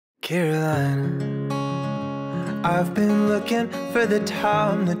Carolina, I've been looking for the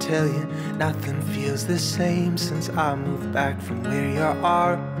time to tell you nothing feels the same since I moved back from where you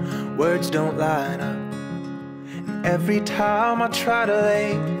are. Words don't line up, and every time I try to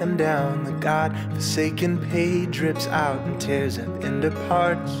lay them down, the God-forsaken page rips out and tears up into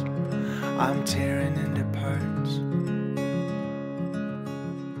parts. I'm tearing into parts.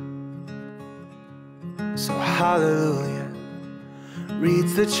 So hallelujah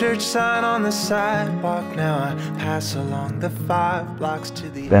reads the church sign on the sidewalk. Now I pass along the 5 blocks to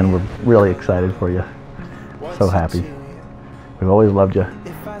the Ben, we're really excited for you. So happy. We've always loved you.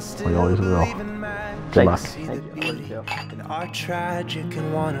 We always will. Good luck. Thank you. And are tragic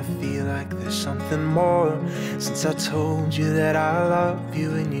and wanna feel like there's something more. Since I told you that I love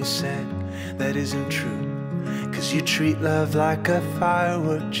you and you said that isn't true. Cause you treat love like a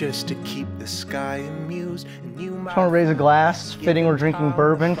firework just to keep the sky amused. And you I just want to raise a glass, fitting we're drinking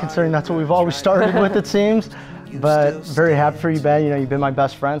bourbon, considering that's what we've always started with, it seems. But very happy for you, Ben. You know, you've been my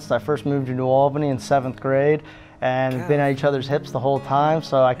best friend since I first moved to New Albany in 7th grade, and we've been at each other's hips the whole time,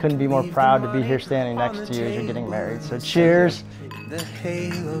 so I couldn't be more proud to be here standing next to you as you're getting married. So cheers. The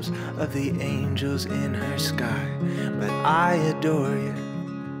halos of the angels in her sky, but I adore you.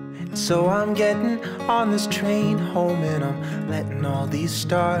 So I'm getting on this train home and I'm letting all these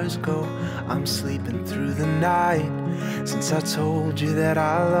stars go. I'm sleeping through the night since I told you that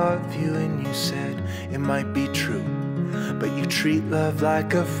I love you and you said it might be true. But you treat love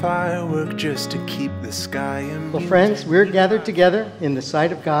like a firework just to keep the sky amused. Well, friends, we're gathered together in the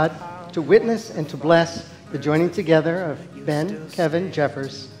sight of God to witness and to bless the joining together of Ben, Kevin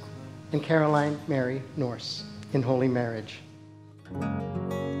Jeffers, and Caroline Mary Norse in holy marriage.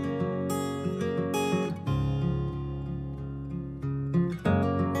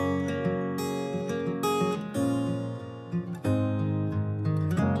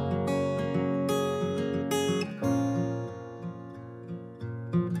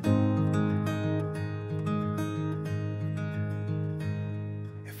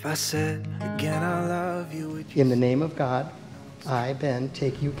 If I said again I love you, would you? In the name of God, I, Ben,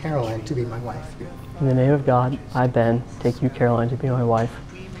 take you, Caroline, to be my wife. In the name of God, I, Ben, take you, Caroline, to be my wife.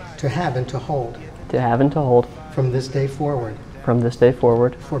 To have and to hold. To have and to hold. From this day forward. From this day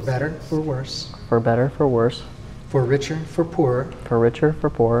forward. For better, for worse. For better, for worse. For richer, for poorer. For richer, for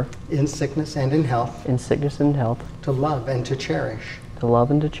poorer. In sickness and in health. In sickness and health. To love and to cherish. To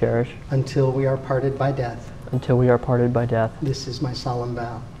love and to cherish. Until we are parted by death. Until we are parted by death. This is my solemn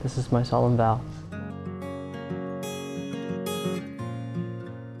vow. This is my solemn vow.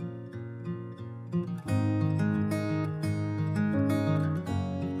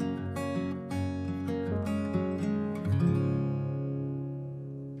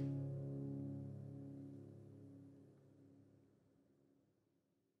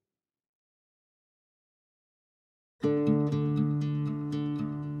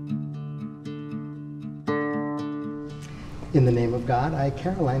 In the name of God, I,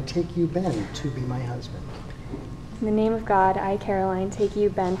 Caroline, take you, Ben, to be my husband. In the name of God, I, Caroline, take you,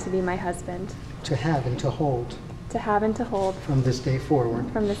 Ben, to be my husband. To have and to hold. To have and to hold. From this day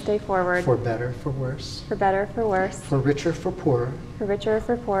forward. From this day forward. For better, for worse. For better, for worse. For richer, for poorer. For richer,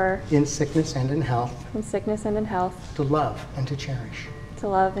 for poorer. In sickness and in health. In sickness and in health. To love and to cherish. To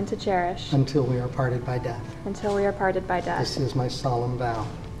love and to cherish. Until we are parted by death. Until we are parted by death. This is my solemn vow.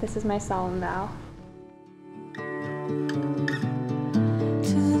 This is my solemn vow.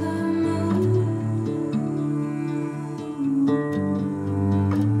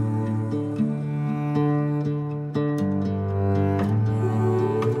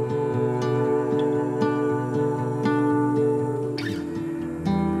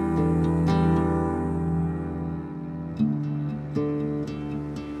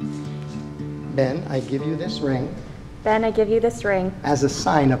 Ben, I give you this ring. Ben, I give you this ring. As a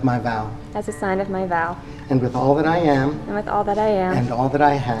sign of my vow. As a sign of my vow. And with all that I am. And with all that I am. And all that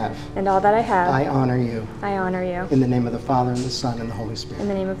I have. And all that I have. I honor you. I honor you. In the name of the Father, and the Son, and the Holy Spirit. In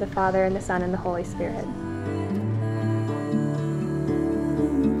the name of the Father, and the Son, and the Holy Spirit.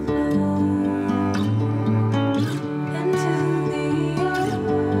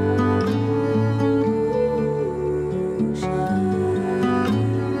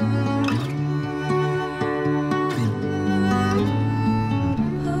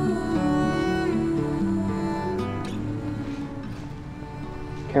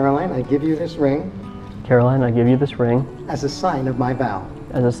 Caroline, I give you this ring. Caroline, I give you this ring. As a sign of my vow.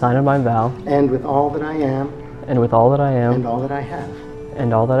 As a sign of my vow. And with all that I am. And with all that I am. And all that I have.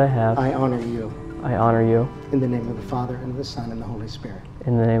 And all that I have. I honor you. I honor you. In the name of the Father, and of the Son, and the Holy Spirit.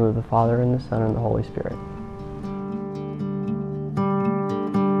 In the name of the Father, and the Son, and the Holy Spirit.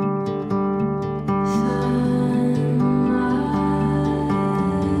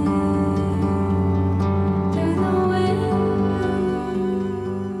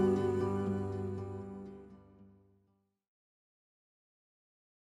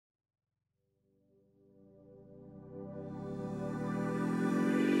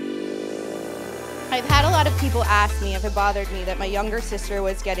 I've had a lot of people ask me if it bothered me that my younger sister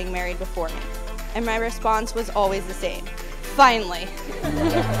was getting married before me. And my response was always the same. Finally.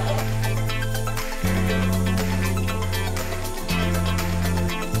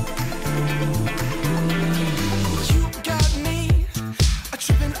 You got me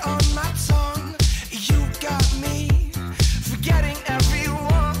tripping on my tongue. You got me forgetting everyone.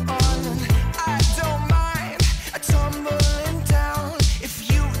 I don't mind tumbling down if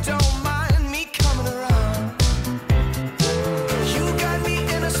you don't mind me coming around. You got me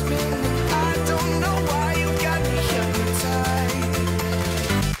in a spin. I don't know why you got me hypnotized.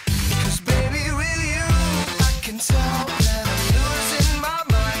 'Cause baby, with you, I can tell that I'm losing my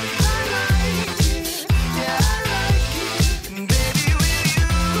mind. I like it, yeah, I like it. And baby, with you,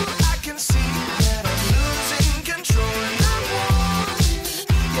 I can see that I'm losing control. And I want it,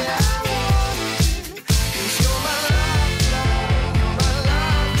 yeah, I want it. 'Cause you're my love drug,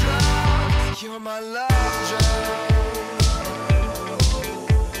 you're my love drug.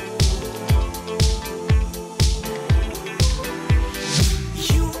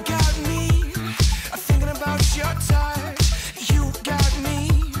 You got me thinking about your touch. You got me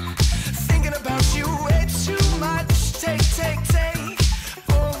thinking about you way too much. Take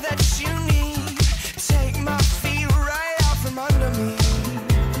all that you need. Take my feet right out from under me.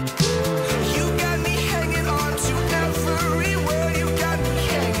 You got me hanging on to every word. You got me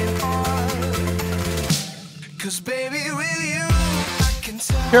hanging on. 'Cause baby, with you, I can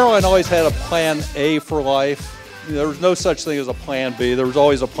tell. Caroline always had a plan A for life. There was no such thing as a plan B. There was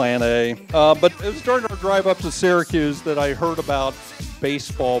always a plan A. But it was during our drive up to Syracuse that I heard about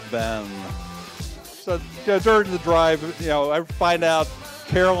Baseball Ben. So during the drive, I find out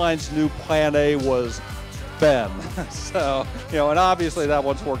Caroline's new plan A was Ben. So, and obviously that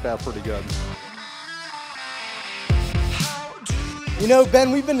one's worked out pretty good. You know,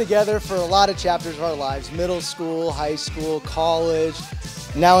 Ben, we've been together for a lot of chapters of our lives, middle school, high school, college,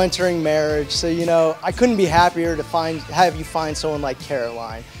 now entering marriage. So, I couldn't be happier to have you find someone like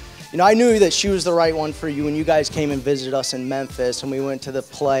Caroline. I knew that she was the right one for you when you guys came and visited us in Memphis and we went to the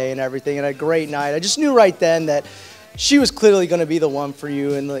play and everything and had a great night. I just knew right then that she was clearly going to be the one for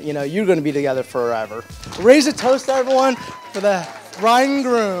you and, you're going to be together forever. Raise a toast to everyone for the bride and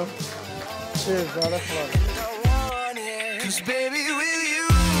groom. Cheers, brother. Love you. 'Cause baby, with you,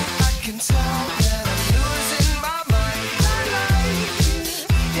 I can tell.